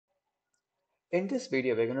In this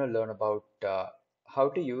video, we're going to learn about how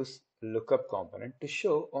to use lookup component to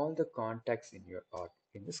show all the contacts in your org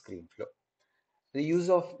in the screen flow. The use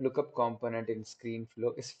of lookup component in screen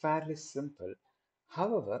flow is fairly simple.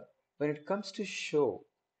 However, when it comes to show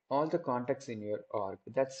all the contacts in your org,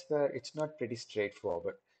 that's where it's not pretty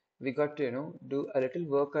straightforward. We got to, do a little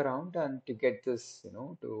workaround and to get this,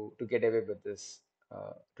 to get away with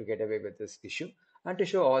this, issue and to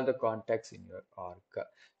show all the contacts in your org.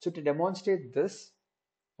 So to demonstrate this,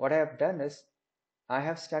 what I have done is I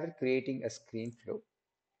have started creating a screen flow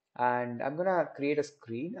and I'm gonna create a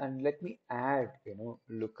screen and let me add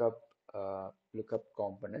lookup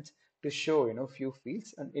components to show few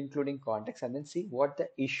fields and including context and then see what the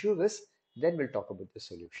issue is, then we'll talk about the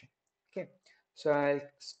solution. Okay, so I'll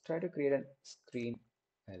try to create a screen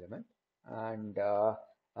element and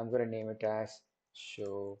I'm gonna name it as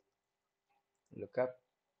show lookup,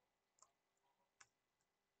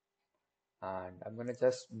 and I'm gonna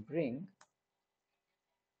just bring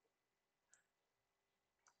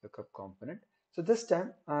lookup component. So this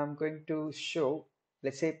time I'm going to show,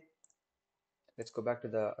 let's say, let's go back to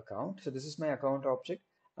the account. So this is my account object,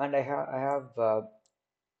 and I have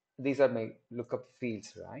these are my lookup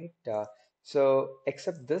fields, right? So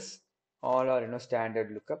except this, all are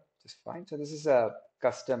standard lookup, just fine. So this is a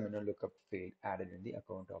custom lookup field added in the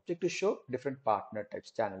account object to show different partner types,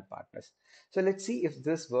 channel partners. So let's see if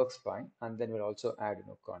this works fine, and then we'll also add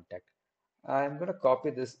contact. I'm going to copy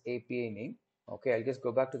this API name. Okay, I'll just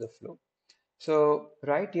go back to the flow. So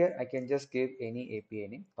right here, I can just give any API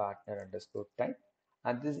name, partner underscore type.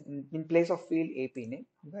 And this in place of field API name,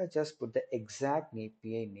 I'm going to just put the exact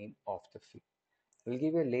API name of the field. We'll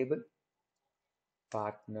give a label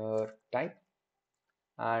partner type.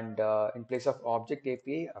 And in place of object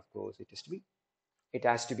API, of course, it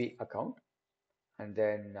has to be account. And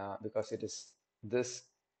then because it is this,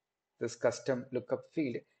 this custom lookup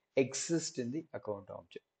field exists in the account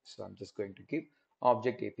object. So I'm just going to give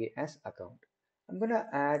object API as account. I'm going to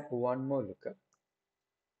add one more lookup.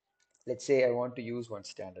 Let's say I want to use one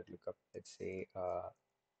standard lookup. Let's say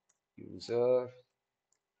user.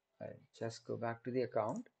 I'll just go back to the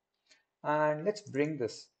account and let's bring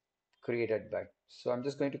this created by. So I'm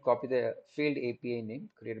just going to copy the field API name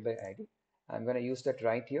created by ID. I'm going to use that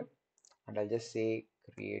right here and I'll just say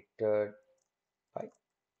created by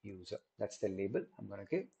user. That's the label I'm going to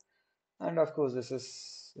give. And of course, this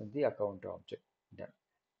is the account object. Done.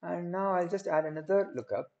 And now I'll just add another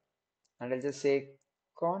lookup and I'll just say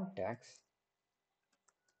contacts,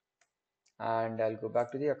 and I'll go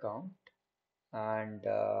back to the account and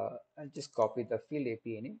I'll just copy the field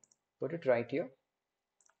API name, put it right here,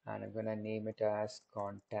 and I'm gonna name it as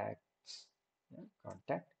contacts, yeah,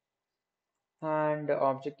 contact, and the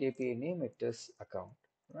object API name it is account,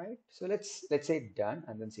 right? So let's say done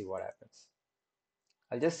and then see what happens.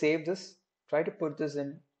 I'll just save this, try to put this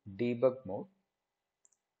in debug mode.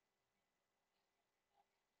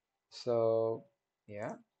 So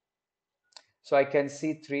yeah, so I can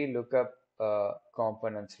see three lookup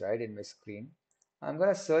components right in my screen. I'm going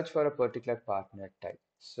to search for a particular partner type.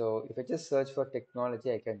 So if I just search for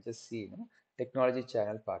technology, I can just see, technology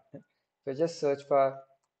channel partner. If I just search for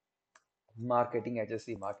marketing, I just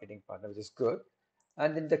see marketing partner, which is good.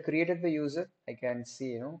 And then the created by user, I can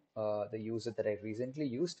see, the user that I recently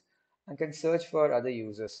used. I can search for other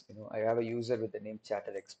users. I have a user with the name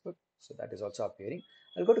Chatter Expert, so that is also appearing.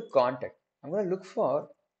 I'll go to contact. I'm going to look for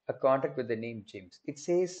a contact with the name James. It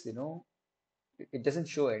says, it doesn't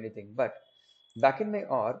show anything, but back in my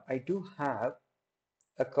org, I do have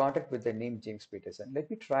a contact with the name James Peterson. Let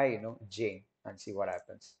me try, Jane and see what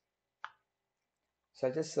happens. So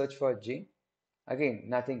I'll just search for Jane. Again,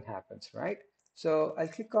 nothing happens, right? So I'll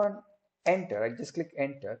click on enter. I just click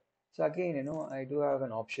enter. So again, I do have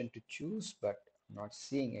an option to choose, but I'm not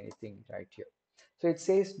seeing anything right here. So it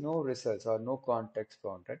says no results or no contacts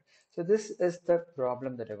found, right? So this is the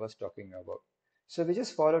problem that I was talking about. So we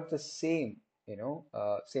just followed the same,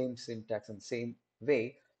 same syntax and same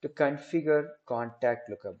way to configure contact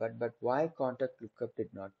lookup. But why contact lookup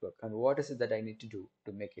did not work, and what is it that I need to do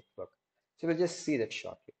to make it work? So we'll just see that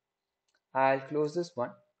shortly. I'll close this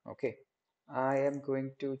one. Okay. I am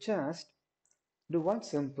going to just do one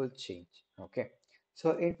simple change. Okay.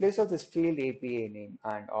 So in place of this field API name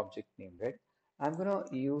and object name, right? I'm going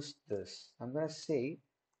to use this. I'm going to say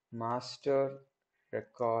master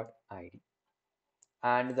record ID.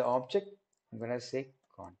 And the object, I'm going to say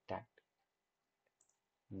contact.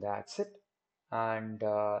 That's it. And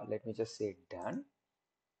let me just say done.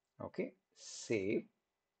 Okay. Save.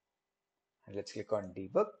 And let's click on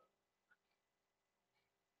debug.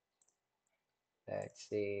 Let's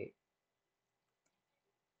say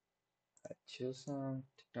choose some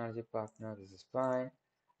technology partner. This is fine.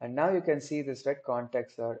 And now you can see this, right?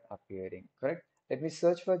 Contacts are appearing, correct? Let me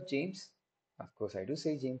search for James. Of course, I do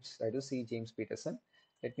see James. I do see James Peterson.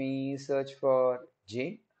 Let me search for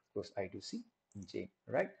Jane. Of course, I do see Jane,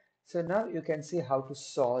 right? So now you can see how to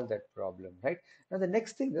solve that problem, right? Now the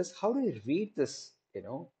next thing is how do you read this,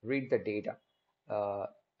 read the data. Uh,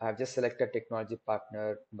 I've just selected technology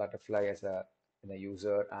partner butterfly as a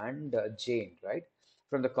user and Jane, right?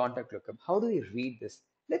 From the contact lookup. How do we read this?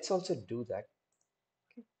 Let's also do that.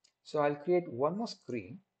 Okay. So I'll create one more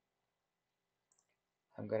screen.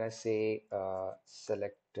 I'm gonna say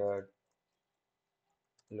selected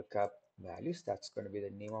lookup values. That's going to be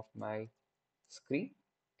the name of my screen.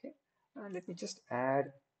 Okay. And let me just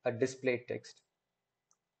add a display text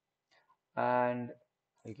and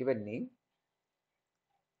I'll give a name.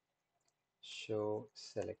 Show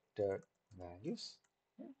selected values.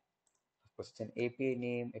 Yeah. Of course, it's an API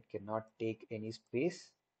name. It cannot take any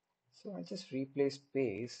space. So I'll just replace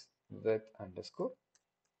space with underscore.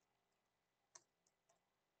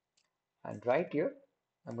 And right here,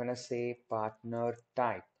 I'm going to say partner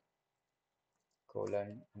type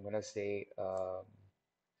colon. I'm going to say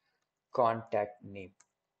contact name.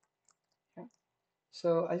 Yeah.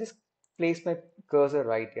 So I'll just place my cursor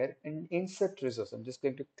right here and insert resource. I'm just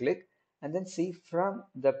going to click and then see from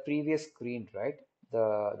the previous screen, right?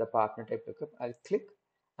 The partner type lookup. I'll click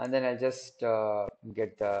and then I'll just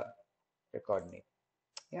get the record name.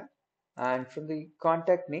 Yeah. And from the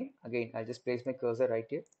contact name, again, I'll just place my cursor right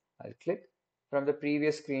here. I'll click from the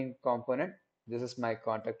previous screen component. This is my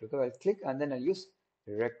contact lookup. I'll click and then I'll use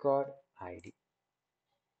record ID.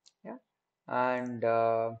 Yeah. And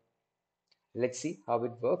let's see how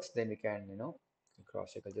it works. Then we can,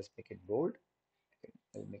 cross check. I'll just make it bold. Okay,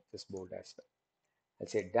 I'll make this bold as well. I'll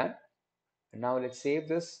say done. And now let's save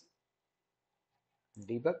this,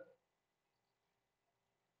 debug.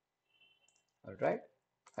 All right.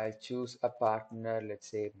 I'll choose a partner,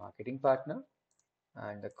 let's say marketing partner.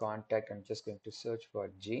 And the contact, I'm just going to search for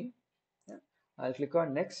Jane. Yeah. I'll click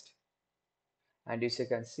on next. And as you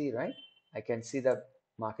can see, right, I can see the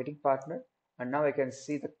marketing partner. And now I can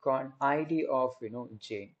see the ID of,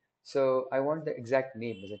 Jane. So I want the exact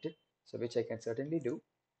name, isn't it? So which I can certainly do.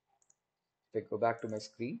 If I go back to my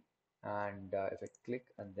screen and if I click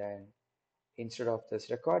and then instead of this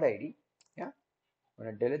record ID, yeah, I'm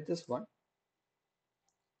going to delete this one,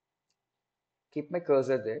 keep my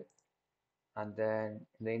cursor there, and then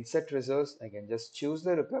in the insert resource, I can just choose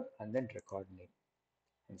the lookup and then record name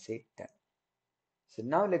and say done. So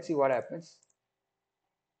now let's see what happens.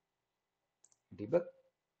 Debug.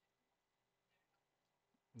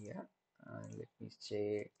 Yeah, and let me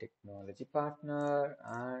say technology partner,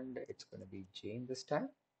 and it's going to be Jane this time.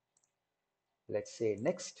 Let's say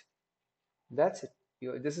next. That's it.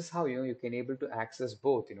 This is how you can able to access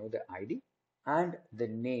both the ID and the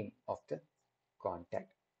name of the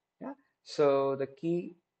contact. Yeah. So the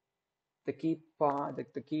key part,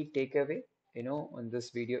 the key takeaway on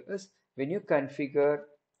this video is when you configure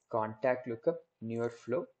contact lookup in your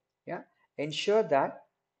flow, yeah, ensure that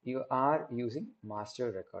you are using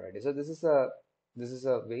master record ID. So this is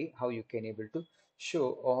a way how you can able to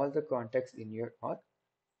show all the contacts in your or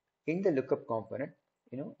in the lookup component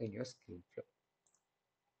in your screen flow.